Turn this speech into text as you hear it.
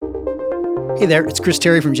Hey there, it's Chris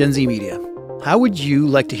Terry from Gen Z Media. How would you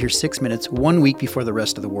like to hear 6 minutes 1 week before the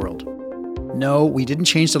rest of the world? No, we didn't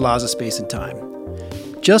change the laws of space and time.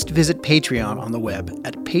 Just visit Patreon on the web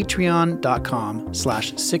at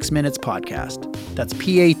patreon.com/6minutespodcast. That's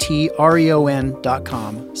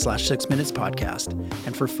patreon.com/6minutespodcast.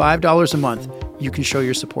 And for $5 a month, you can show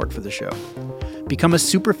your support for the show. Become a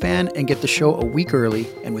super fan and get the show a week early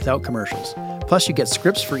and without commercials. Plus, you get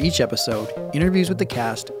scripts for each episode, interviews with the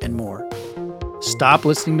cast, and more. Stop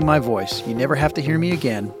listening to my voice. You never have to hear me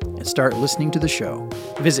again, and start listening to the show.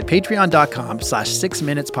 Visit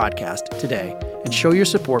patreon.com/6minutespodcast today and show your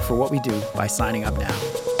support for what we do by signing up now.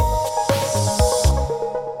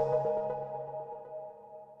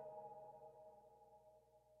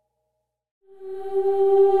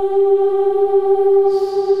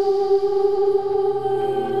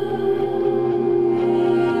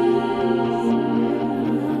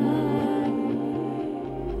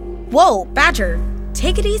 Whoa, Badger,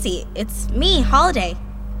 take it easy. It's me, Holiday.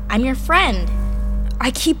 I'm your friend.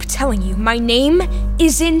 I keep telling you, my name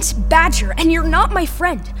isn't Badger, and you're not my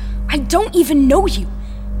friend. I don't even know you.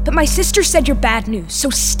 But my sister said you're bad news, so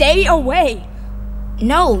stay away.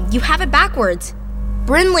 No, you have it backwards.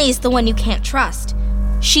 Brynleigh's the one you can't trust.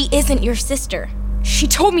 She isn't your sister. She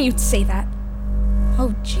told me you'd say that.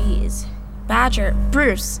 Oh, jeez. Badger,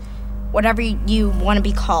 Bruce, whatever you want to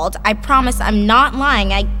be called, I promise I'm not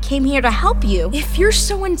lying. I came here to help you. If you're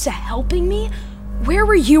so into helping me, where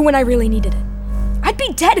were you when I really needed it? I'd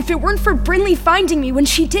be dead if it weren't for Brynleigh finding me when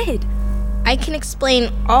she did. I can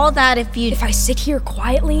explain all that if I sit here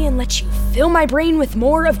quietly and let you fill my brain with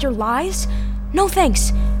more of your lies? No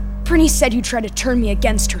thanks. Brynleigh said you'd try to turn me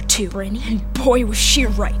against her too. Brynleigh? And boy, was she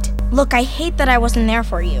right. Look, I hate that I wasn't there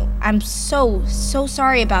for you. I'm so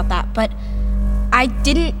sorry about that, but I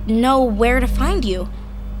didn't know where to find you.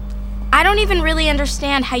 I don't even really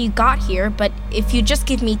understand how you got here, but if you just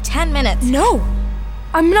give me 10 minutes... No,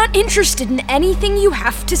 I'm not interested in anything you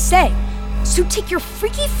have to say. So take your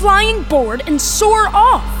freaky flying board and soar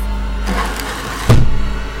off.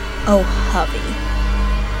 Oh, hubby.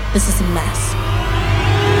 This is a mess.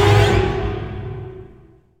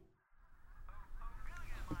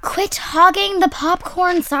 Quit hogging the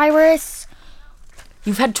popcorn, Cyrus.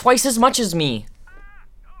 You've had twice as much as me.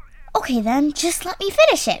 Okay then, just let me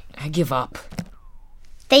finish it. I give up.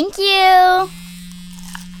 Thank you.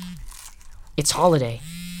 It's Holiday.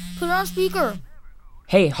 Put it on speaker.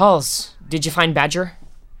 Hey, Halls, did you find Badger?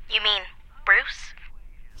 You mean Bruce?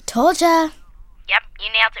 Told ya. Yep, you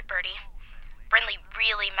nailed it, Birdie. Brynleigh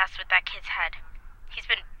really messed with that kid's head. He's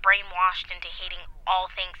been brainwashed into hating all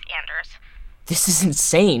things Anders. This is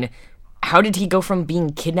insane. How did he go from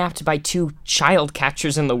being kidnapped by 2 child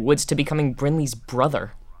catchers in the woods to becoming Brynleigh's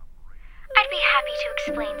brother? I'd be happy to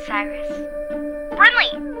explain, Cyrus.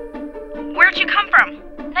 Brynleigh! Where'd you come from?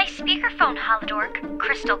 Nice speakerphone, Holodork.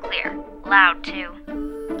 Crystal clear. Loud, too.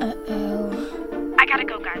 Uh-oh. I gotta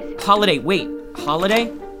go, guys. Holiday, wait. Holiday?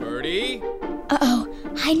 Birdie? Uh-oh.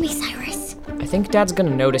 Hide me, Cyrus. I think Dad's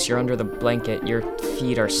gonna notice you're under the blanket. Your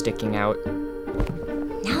feet are sticking out.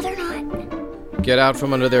 Now they're not. Get out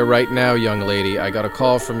from under there right now, young lady. I got a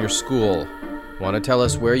call from your school. Want to tell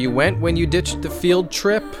us where you went when you ditched the field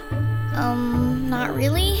trip? Not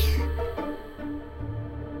really.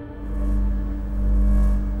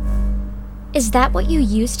 Is that what you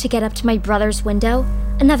used to get up to my brother's window?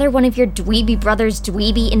 Another one of your dweeby brother's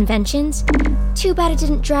dweeby inventions? Too bad it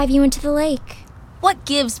didn't drive you into the lake. What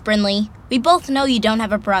gives, Brynleigh? We both know you don't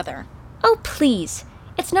have a brother. Oh, please.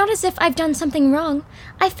 It's not as if I've done something wrong.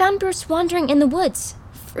 I found Bruce wandering in the woods,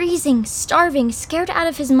 freezing, starving, scared out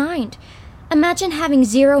of his mind. Imagine having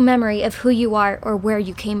zero memory of who you are or where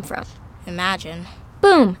you came from. Imagine.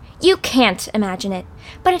 Boom! You can't imagine it.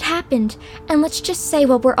 But it happened, and let's just say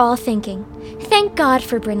what we're all thinking. Thank God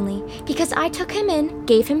for Brynleigh, because I took him in,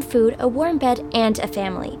 gave him food, a warm bed, and a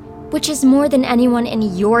family. Which is more than anyone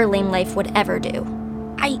in your lame life would ever do.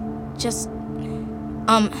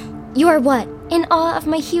 You are what? In awe of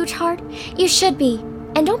my huge heart? You should be.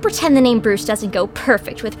 And don't pretend the name Bruce doesn't go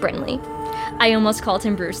perfect with Brynleigh. I almost called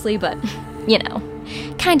him Bruce Lee, but, you know,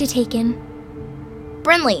 kinda taken.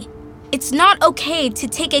 Brynleigh, it's not okay to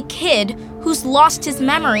take a kid who's lost his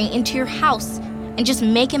memory into your house and just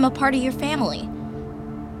make him a part of your family.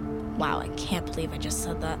 Wow, I can't believe I just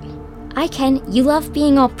said that. I can. You love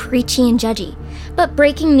being all preachy and judgy. But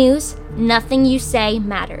breaking news, nothing you say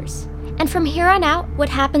matters. And from here on out, what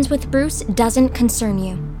happens with Bruce doesn't concern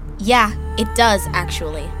you. Yeah, it does,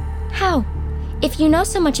 actually. How? If you know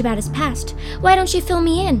so much about his past, why don't you fill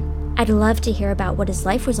me in? I'd love to hear about what his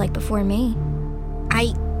life was like before me.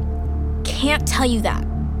 I can't tell you that.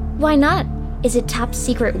 Why not? Is it top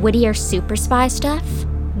secret Whittier super spy stuff?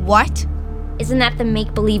 What? Isn't that the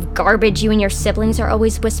make-believe garbage you and your siblings are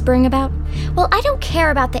always whispering about? Well, I don't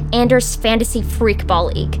care about the Anders Fantasy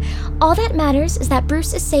Freakball League. All that matters is that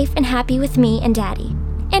Bruce is safe and happy with me and Daddy.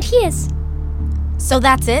 And he is. So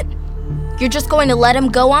that's it? You're just going to let him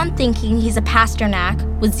go on thinking he's a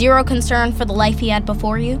Pasternak with zero concern for the life he had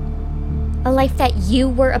before you? A life that you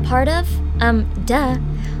were a part of? Duh.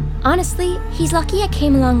 Honestly, he's lucky I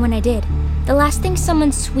came along when I did. The last thing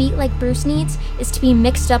someone sweet like Bruce needs is to be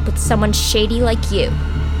mixed up with someone shady like you.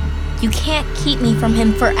 You can't keep me from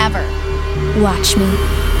him forever. Watch me.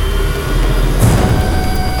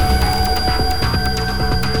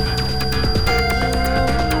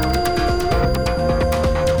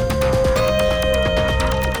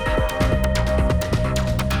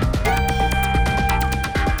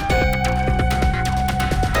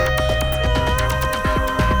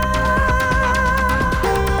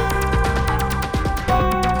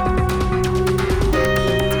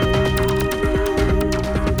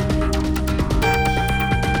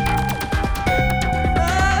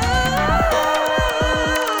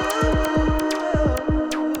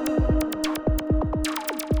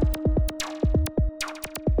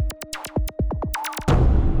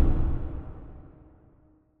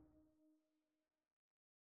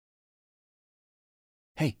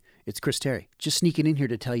 Hey, it's Chris Terry, just sneaking in here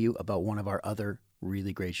to tell you about one of our other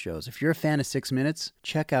really great shows. If you're a fan of 6 Minutes,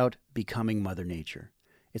 check out Becoming Mother Nature.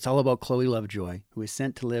 It's all about Chloe Lovejoy, who is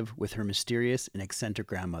sent to live with her mysterious and eccentric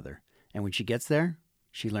grandmother. And when she gets there,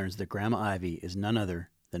 she learns that Grandma Ivy is none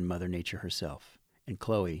other than Mother Nature herself. And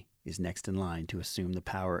Chloe is next in line to assume the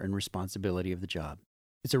power and responsibility of the job.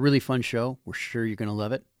 It's a really fun show. We're sure you're going to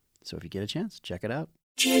love it. So if you get a chance, check it out.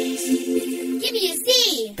 Give me a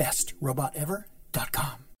Z.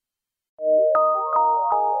 BestRobotEver.com.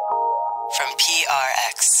 From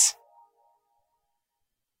PRX.